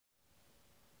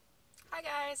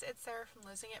Hi guys, it's Sarah from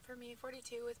Losing It For Me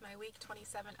 42 with my week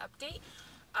 27 update.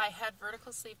 I had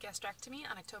vertical sleeve gastrectomy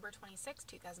on October 26,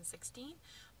 2016.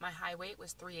 My high weight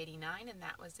was 389 and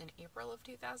that was in April of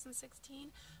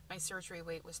 2016. My surgery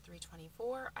weight was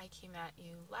 324. I came at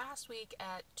you last week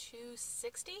at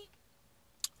 260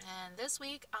 and this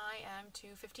week I am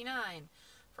 259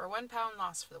 for a 1 pound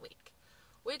loss for the week,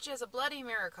 which is a bloody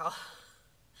miracle.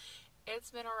 It's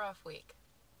been a rough week.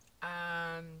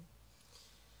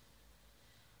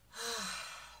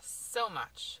 So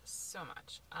much.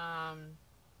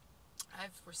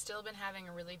 We're still been having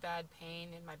a really bad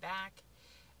pain in my back.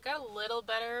 Got a little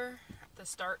better at the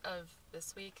start of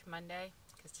this week, Monday,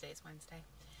 because today's Wednesday.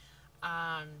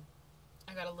 I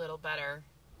got a little better.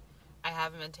 I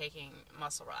haven't been taking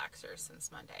muscle relaxers since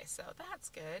Monday, so that's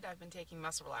good. I've been taking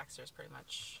muscle relaxers pretty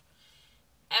much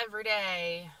every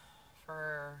day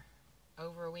for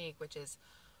over a week, which is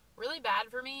really bad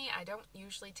for me. I don't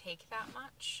usually take that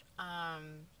much.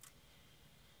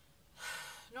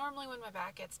 Normally when my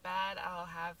back gets bad, I'll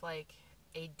have like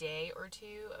a day or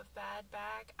two of bad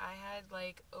back. I had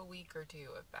like a week or two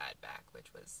of bad back,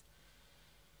 which was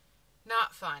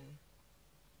not fun.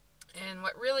 And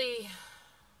what really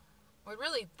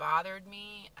bothered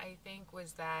me, I think,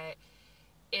 was that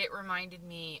it reminded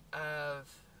me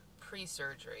of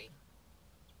pre-surgery.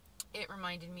 It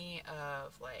reminded me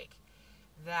of like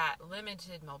that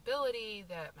limited mobility,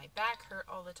 that my back hurt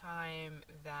all the time,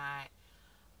 that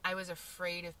I was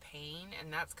afraid of pain,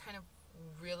 and that's kind of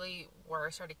really where I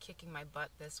started kicking my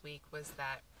butt this week, was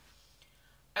that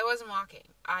I wasn't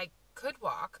walking. I could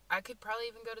walk. I could probably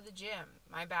even go to the gym.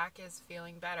 My back is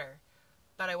feeling better,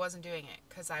 but I wasn't doing it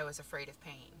because I was afraid of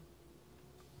pain.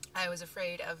 I was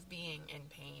afraid of being in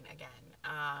pain again.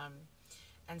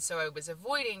 And so I was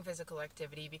avoiding physical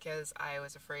activity because I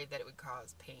was afraid that it would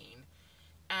cause pain.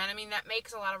 And I mean, that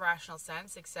makes a lot of rational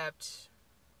sense, except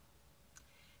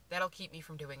that'll keep me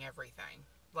from doing everything.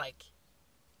 Like,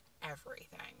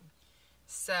 everything.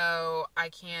 So I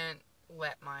can't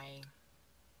let my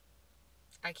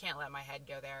head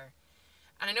go there.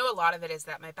 And I know a lot of it is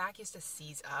that my back used to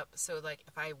seize up. So like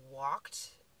if I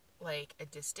walked like a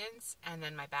distance and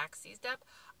then my back seized up,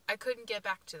 I couldn't get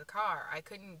back to the car. I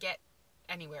couldn't get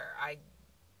anywhere. I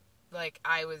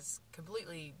was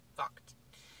completely fucked.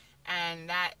 And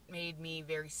that made me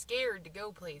very scared to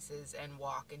go places and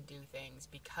walk and do things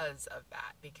because of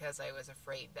that. Because I was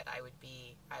afraid that I would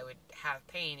have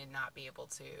pain and not be able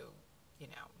to,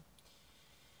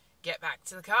 get back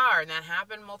to the car. And that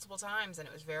happened multiple times, and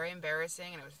it was very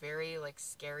embarrassing, and it was very,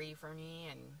 scary for me.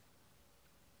 And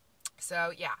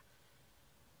so, yeah.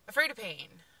 Afraid of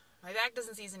pain. My back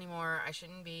doesn't seize anymore. I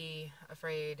shouldn't be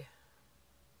afraid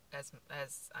as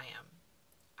I am.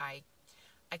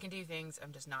 I can do things,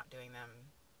 I'm just not doing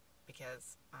them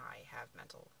because I have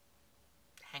mental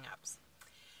hang-ups.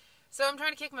 So I'm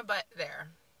trying to kick my butt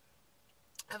there.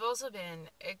 I've also been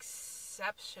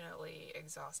exceptionally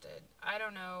exhausted. I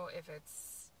don't know if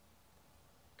it's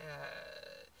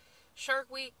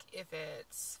Shark Week, if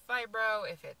it's fibro,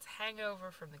 if it's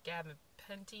hangover from the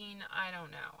gabapentin. I don't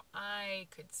know. I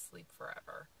could sleep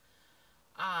forever.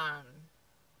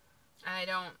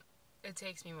 It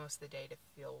takes me most of the day to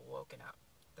feel woken up.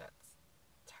 That's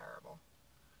terrible.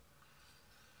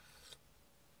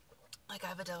 I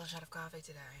have a double shot of coffee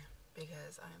today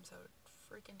because I am so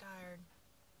freaking tired.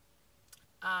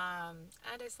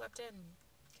 And I slept in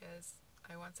because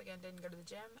I once again didn't go to the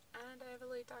gym and I have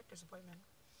a late doctor's appointment.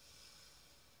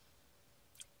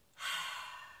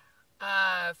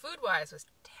 Food-wise was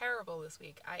terrible this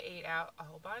week. I ate out a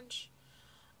whole bunch.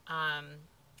 I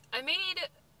made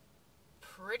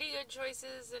pretty good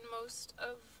choices in most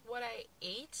of what I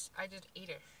ate. I just ate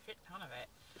a shit ton of it.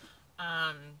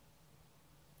 I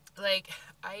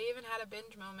even had a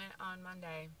binge moment on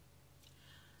Monday.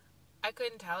 I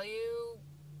couldn't tell you,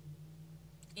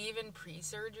 even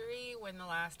pre-surgery, when the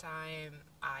last time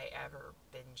I ever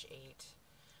binge ate.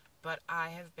 But I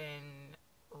have been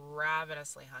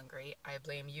ravenously hungry. I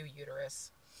blame you,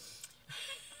 uterus.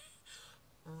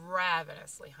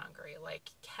 Ravenously hungry.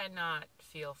 Cannot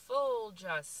feel full,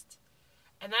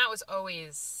 and that was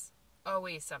always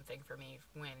something for me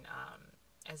when,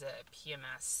 as a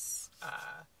PMS,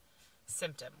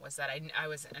 symptom, was that I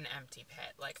was an empty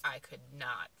pit. I could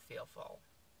not feel full.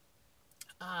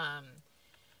 And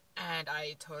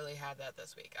I totally had that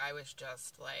this week. I was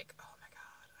just oh my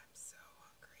God,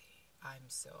 I'm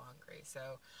so hungry.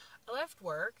 So I left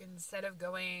work. Instead of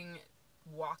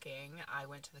walking, I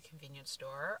went to the convenience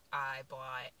store. I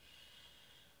bought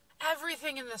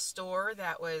everything in the store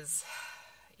that was,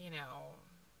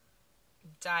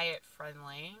 diet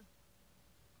friendly.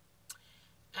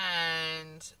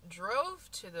 And and drove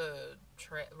to the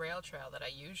rail trail that I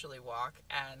usually walk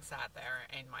and sat there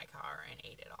in my car and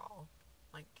ate it all.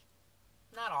 Like,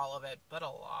 not all of it, but a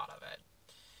lot of it.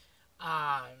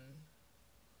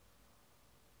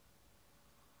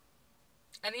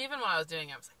 And even while I was doing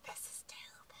it, I was like, this is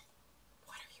terrible.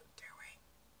 What are you doing?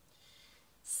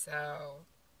 So,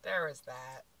 there was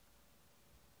that.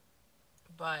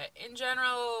 But in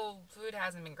general, food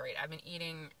hasn't been great. I've been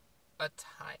eating a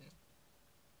ton.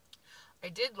 I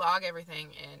did log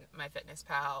everything in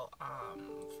MyFitnessPal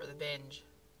for the binge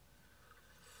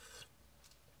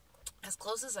as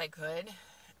close as I could,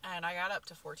 and I got up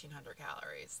to 1,400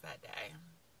 calories that day,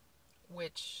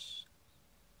 which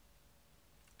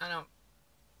I'm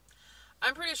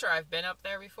pretty sure I've been up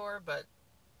there before, but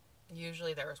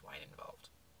usually there was wine involved.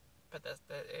 But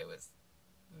it was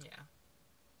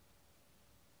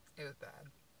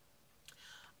bad.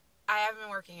 I haven't been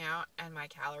working out, and my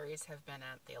calories have been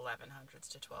at the 1100s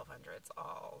to 1200s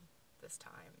all this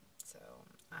time. So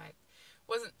I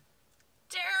wasn't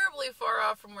terribly far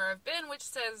off from where I've been, which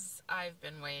says I've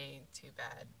been way too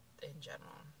bad in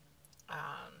general.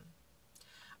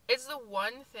 It's the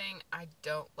one thing I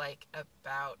don't like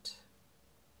about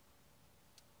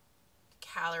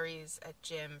calories at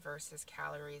gym versus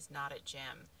calories not at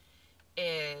gym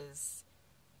is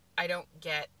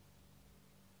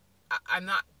I'm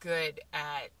not good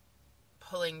at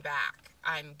pulling back.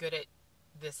 I'm good at,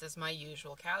 this is my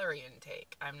usual calorie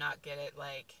intake. I'm not good at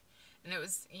and it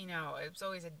was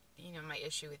always my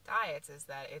issue with diets is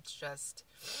that it's just,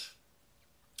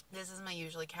 this is my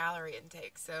usually calorie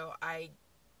intake. So I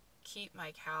keep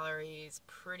my calories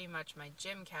pretty much my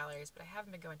gym calories, but I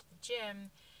haven't been going to the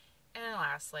gym in the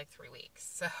last 3 weeks.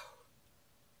 So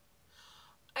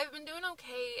I've been doing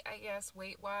okay, I guess,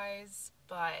 weight-wise,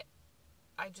 but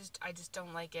I just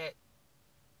don't like it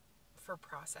for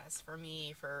process, for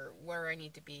me, for where I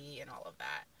need to be and all of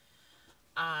that.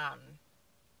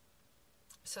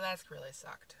 So that's really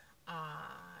sucked.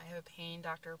 I have a pain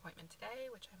doctor appointment today,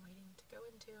 which I'm waiting to go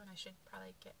into, and I should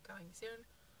probably get going soon.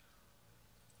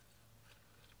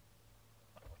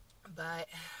 But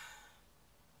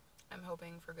I'm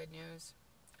hoping for good news.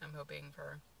 I'm hoping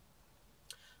for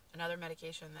another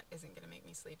medication that isn't going to make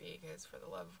me sleepy, because for the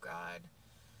love of God,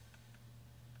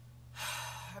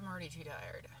 I'm already too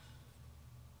tired.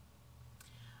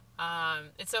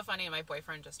 It's so funny, my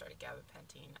boyfriend just started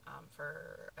gabapentin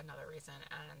for another reason,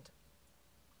 and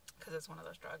because it's one of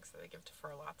those drugs that they give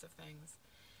for lots of things.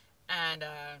 And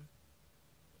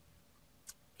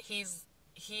he's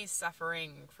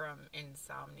suffering from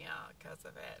insomnia because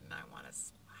of it, and I want to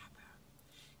slap him.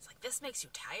 He's like, this makes you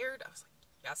tired? I was like,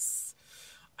 yes,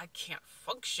 I can't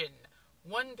function.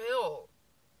 One pill.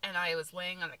 And I was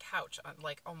laying on the couch,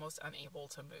 almost unable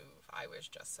to move. I was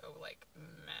just so,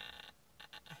 meh.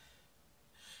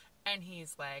 And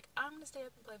he's like, I'm going to stay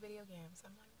up and play video games.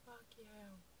 I'm like, fuck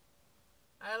you.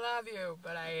 I love you,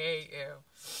 but I hate you.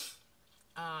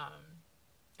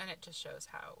 And it just shows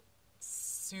how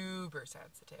super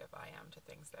sensitive I am to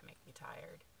things that make me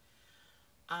tired.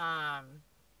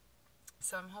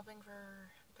 So I'm hoping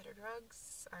for better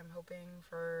drugs. I'm hoping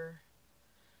for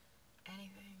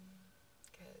anything.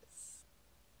 Because,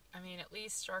 at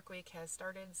least Shark Week has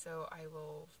started, so I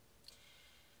will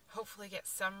hopefully get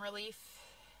some relief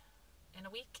in a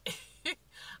week.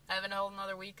 I have a whole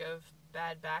another week of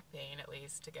bad back pain, at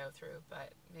least, to go through,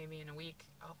 but maybe in a week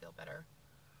I'll feel better.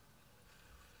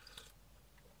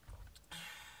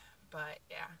 But,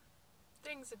 yeah,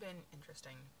 things have been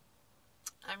interesting.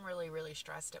 I'm really, really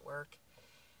stressed at work,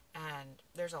 and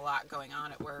there's a lot going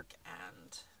on at work,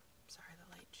 and, sorry,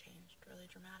 the light changed really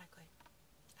dramatically.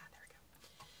 There we go.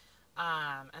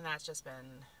 And that's just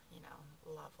been,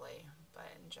 lovely, but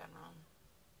in general,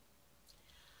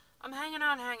 I'm hanging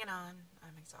on.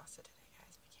 I'm exhausted today,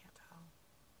 guys, if you can't tell.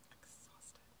 I'm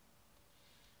exhausted.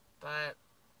 But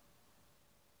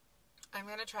I'm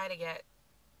going to try to get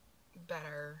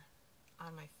better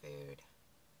on my food.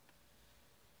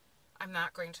 I'm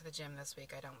not going to the gym this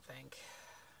week, I don't think.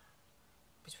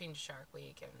 Between Shark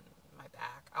Week and my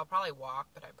back. I'll probably walk,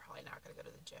 but I'm probably not going to go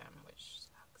to the gym, which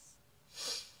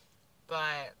sucks.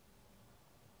 But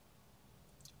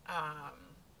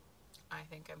I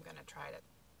think I'm going to try to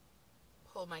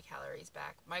pull my calories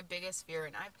back. My biggest fear,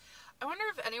 and I wonder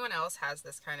if anyone else has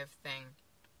this kind of thing,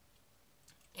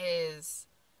 is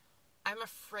I'm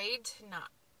afraid to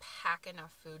not pack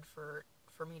enough food for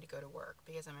me to go to work,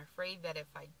 because I'm afraid that if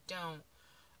I don't,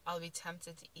 I'll be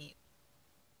tempted to eat,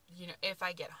 if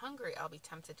I get hungry, I'll be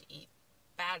tempted to eat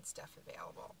bad stuff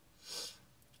available.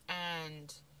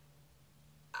 And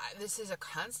this is a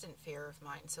constant fear of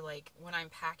mine. So, when I'm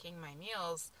packing my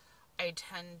meals,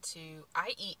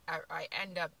 I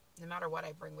end up, no matter what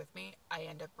I bring with me, I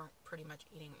end up pretty much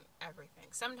eating everything.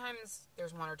 Sometimes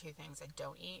there's one or two things I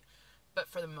don't eat, but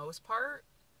for the most part,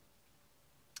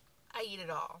 I eat it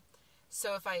all.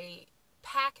 So if I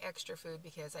pack extra food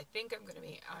because I think I'm going to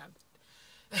be,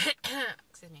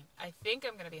 excuse me, I think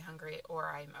I'm going to be hungry, or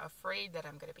I'm afraid that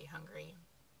I'm going to be hungry,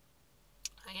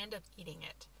 I end up eating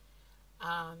it.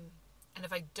 And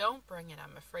if I don't bring it,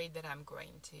 I'm afraid that I'm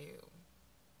going to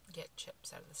get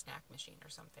chips out of the snack machine or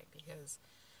something, because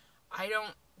I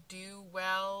don't do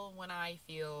well when I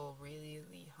feel really,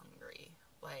 really hungry.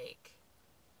 Like,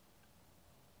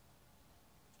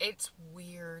 it's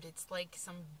weird. It's like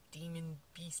some demon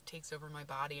beast takes over my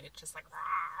body, and it's just like,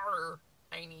 rawr,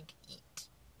 I need to eat.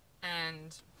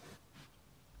 And,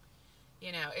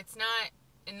 you know, it's not,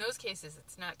 in those cases,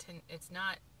 it's not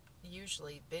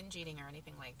usually binge eating or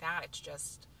anything like that. It's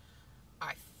just,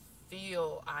 I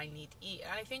feel I need to eat.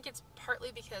 And I think it's partly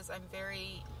because I'm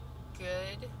very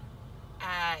good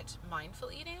at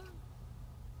mindful eating.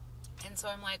 And so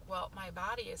I'm like, well, my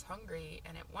body is hungry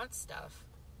and it wants stuff.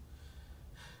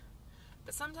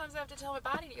 But sometimes I have to tell my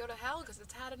body to go to hell because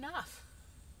it's had enough.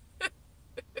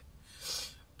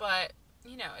 But,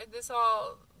 you know,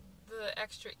 the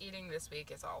extra eating this week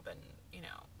has all been, you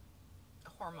know,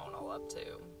 hormonal up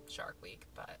to Shark Week,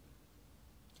 but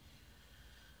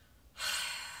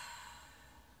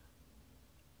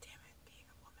damn it, being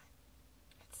a woman.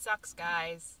 It sucks,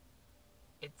 guys.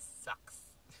 It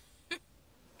sucks.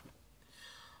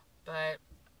 But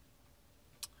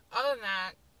other than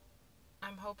that,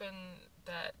 I'm hoping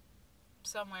that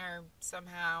somewhere,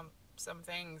 somehow, some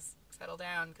things settle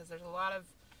down, because there's a lot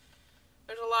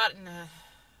in the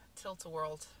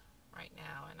tilt-a-world right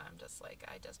now, and I'm just like,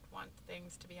 I just want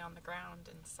things to be on the ground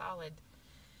and solid,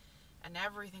 and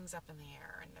everything's up in the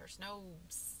air, and there's no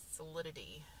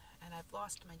solidity, and I've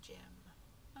lost my gym.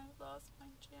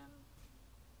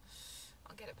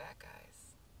 I'll get it back,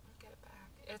 guys. I'll get it back.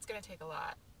 It's gonna take a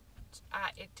lot.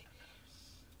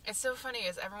 It's so funny,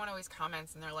 is everyone always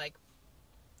comments, and they're like,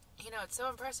 you know, it's so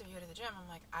impressive you go to the gym. I'm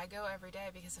like, I go every day,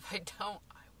 because if I don't,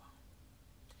 I won't.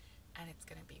 And it's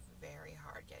going to be very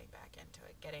hard getting back into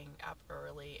it, getting up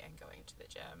early and going to the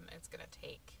gym. It's going to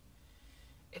take,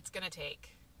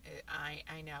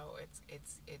 I know it's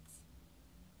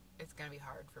going to be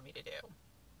hard for me to do,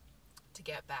 to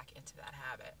get back into that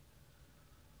habit.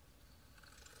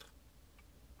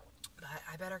 But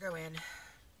I better go in.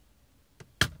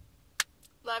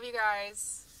 Love you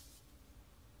guys.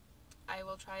 I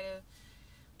will try to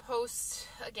post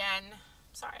again.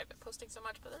 Sorry, I've been posting so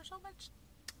much, but there's so much.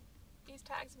 These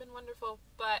tags have been wonderful,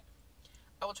 but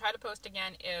I will try to post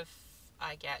again if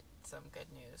I get some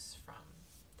good news from